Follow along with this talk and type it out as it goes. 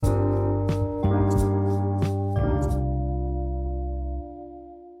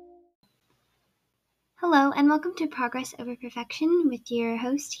Hello, and welcome to Progress Over Perfection with your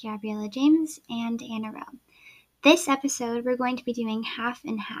host, Gabriella James and Anna Rowe. This episode, we're going to be doing half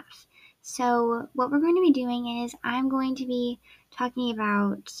and half. So what we're going to be doing is I'm going to be talking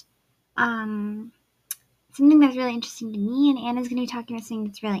about something that's really interesting to me, and Anna's going to be talking about something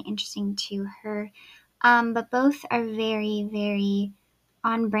that's really interesting to her. But both are very, very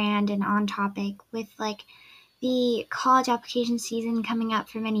on brand and on topic with the college application season coming up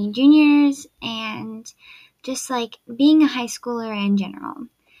for many juniors and just being a high schooler in general.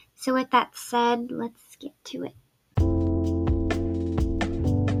 So with that said, let's get to it.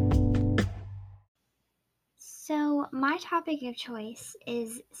 So my topic of choice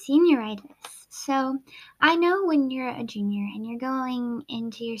is senioritis. So I know when you're a junior and you're going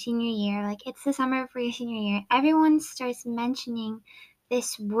into your senior year, it's the summer for your senior year, everyone starts mentioning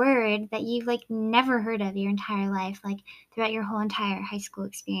this word that you've never heard of your entire life, throughout your whole entire high school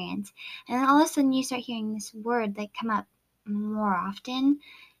experience. And then all of a sudden you start hearing this word come up more often,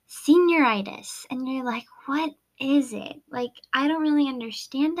 senioritis. And you're like, what is it? I don't really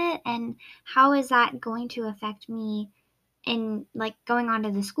understand it, and how is that going to affect me in going on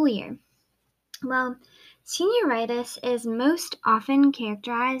to the school year? Well, senioritis is most often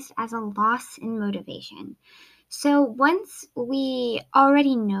characterized as a loss in motivation. So once we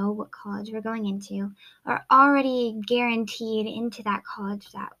already know what college we're going into, or already guaranteed into that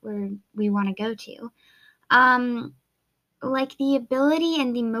college that we want to go to, the ability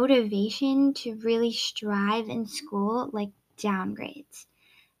and the motivation to really strive in school downgrades.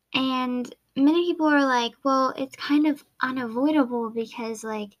 And many people are like, well, it's kind of unavoidable because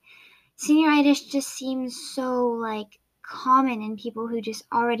senioritis just seems so common in people who just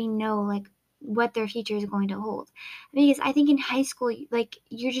already know what their future is going to hold. Because I think in high school,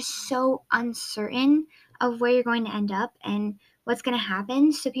 you're just so uncertain of where you're going to end up and what's going to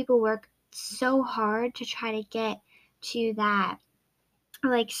happen. So people work so hard to try to get to that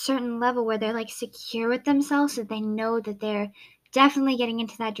certain level where they're secure with themselves, so they know that they're definitely getting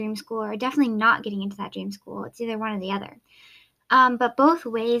into that dream school or definitely not getting into that dream school. It's either one or the other. But both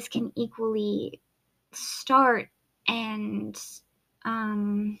ways can equally start and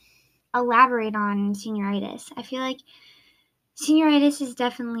elaborate on senioritis. I feel like senioritis is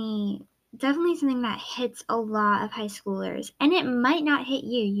definitely something that hits a lot of high schoolers, and it might not hit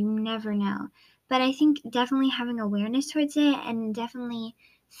you. You never know. But I think definitely having awareness towards it and definitely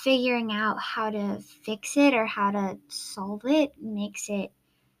figuring out how to fix it or how to solve it makes it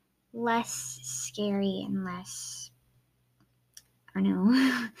less scary and less, I don't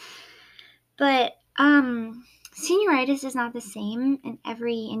know. But senioritis is not the same in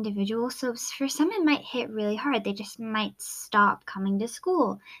every individual. So for some, it might hit really hard. They just might stop coming to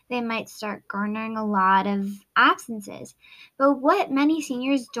school. They might start garnering a lot of absences. But what many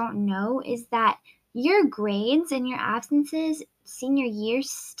seniors don't know is that your grades and your absences senior year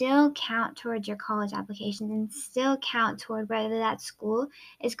still count towards your college applications and still count toward whether that school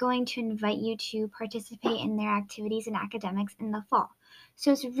is going to invite you to participate in their activities and academics in the fall.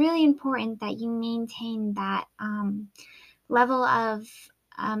 So it's really important that you maintain that level of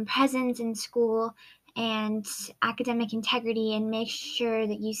presence in school and academic integrity, and make sure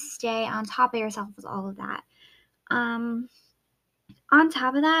that you stay on top of yourself with all of that. On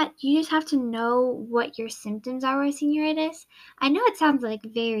top of that, you just have to know what your symptoms are with senioritis. I know it sounds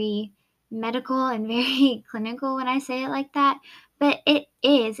very medical and very clinical when I say it like that, but it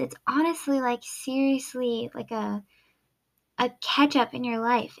is. It's honestly seriously a catch up in your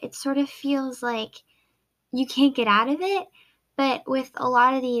life. It sort of feels like you can't get out of it, but with a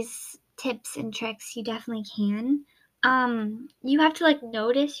lot of these tips and tricks, you definitely can. You have to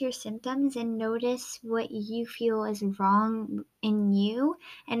notice your symptoms and notice what you feel is wrong in you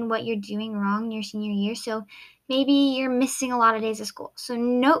and what you're doing wrong in your senior year. So maybe you're missing a lot of days of school. So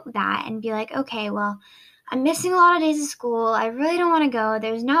note that and be like, okay, well, I'm missing a lot of days of school. I really don't want to go.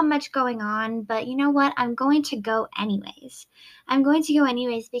 There's not much going on, but you know what? I'm going to go anyways. I'm going to go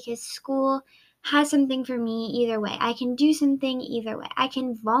anyways because school has something for me either way. I can do something either way. I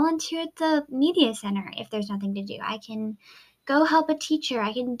can volunteer at the media center if there's nothing to do. I can go help a teacher.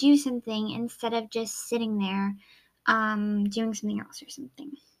 I can do something instead of just sitting there doing something else or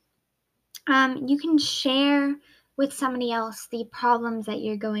something. You can share with somebody else the problems that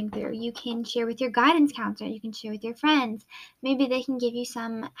you're going through. You can share with your guidance counselor. You can share with your friends. Maybe they can give you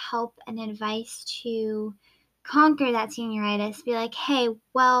some help and advice to conquer that senioritis. Be like, hey,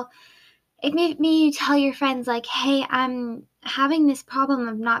 well, it made me tell your friends hey, I'm having this problem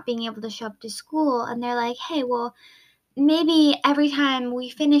of not being able to show up to school. And they're like, hey, well, maybe every time we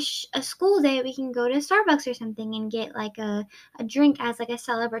finish a school day, we can go to Starbucks or something and get a drink as a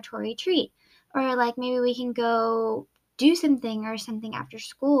celebratory treat. Or like maybe we can go do something or something after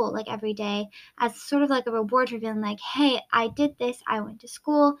school, like every day, as sort of like a reward for feeling like, hey, I did this, I went to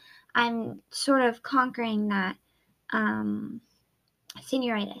school, I'm sort of conquering that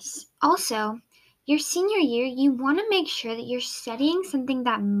senioritis. Also, your senior year, you want to make sure that you're studying something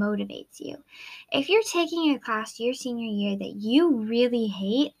that motivates you. If you're taking a class your senior year that you really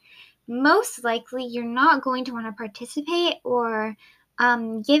hate, most likely you're not going to want to participate or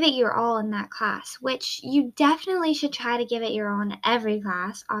give it your all in that class, which you definitely should try to give it your all in every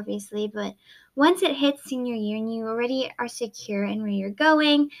class, obviously. But once it hits senior year and you already are secure in where you're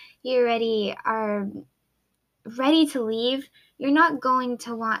going, you already are ready to leave, you're not going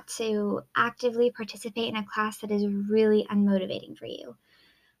to want to actively participate in a class that is really unmotivating for you.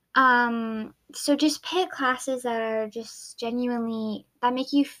 So just pick classes that are just genuinely, that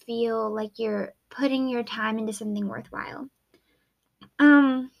make you feel like you're putting your time into something worthwhile.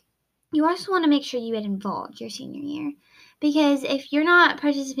 You also want to make sure you get involved your senior year, because if you're not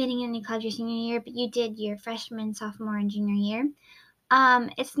participating in any clubs your senior year, but you did your freshman, sophomore, and junior year,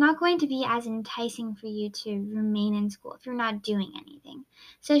 it's not going to be as enticing for you to remain in school if you're not doing anything.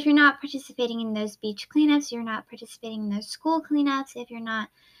 So if you're not participating in those beach cleanups, you're not participating in those school cleanups, if you're not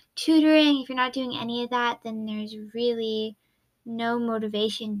tutoring, if you're not doing any of that, then there's really no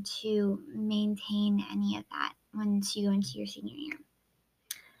motivation to maintain any of that once you go into your senior year.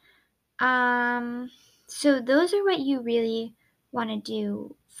 So those are what you really want to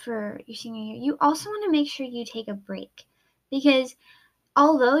do for your senior year. You also want to make sure you take a break, because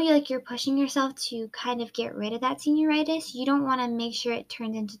although you're pushing yourself to kind of get rid of that senioritis, you don't want to make sure it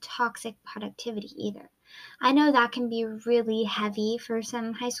turns into toxic productivity either. I know that can be really heavy for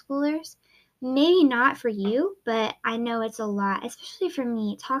some high schoolers. Maybe not for you, but I know it's a lot, especially for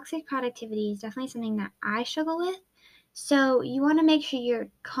me. Toxic productivity is definitely something that I struggle with. So you want to make sure you're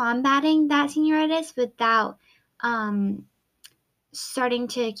combating that senioritis without starting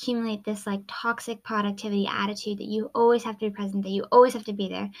to accumulate this like toxic productivity attitude that you always have to be present, that you always have to be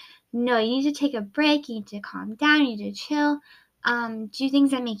there. No, you need to take a break, you need to calm down, you need to chill, do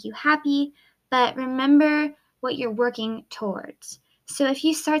things that make you happy, but remember what you're working towards. So if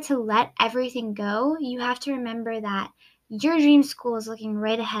you start to let everything go, you have to remember that your dream school is looking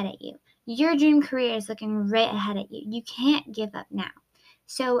right ahead at you. Your dream career is looking right ahead at you. You can't give up now.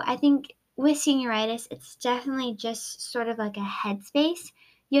 So I think with senioritis, it's definitely just sort of like a headspace.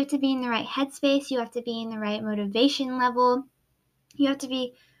 You have to be in the right headspace. You have to be in the right motivation level. You have to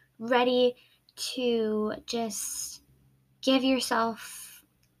be ready to just give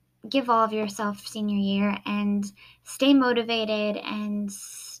all of yourself senior year and stay motivated and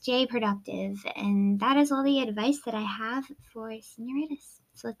stay productive. And that is all the advice that I have for senioritis.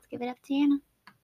 So let's give it up to Anna.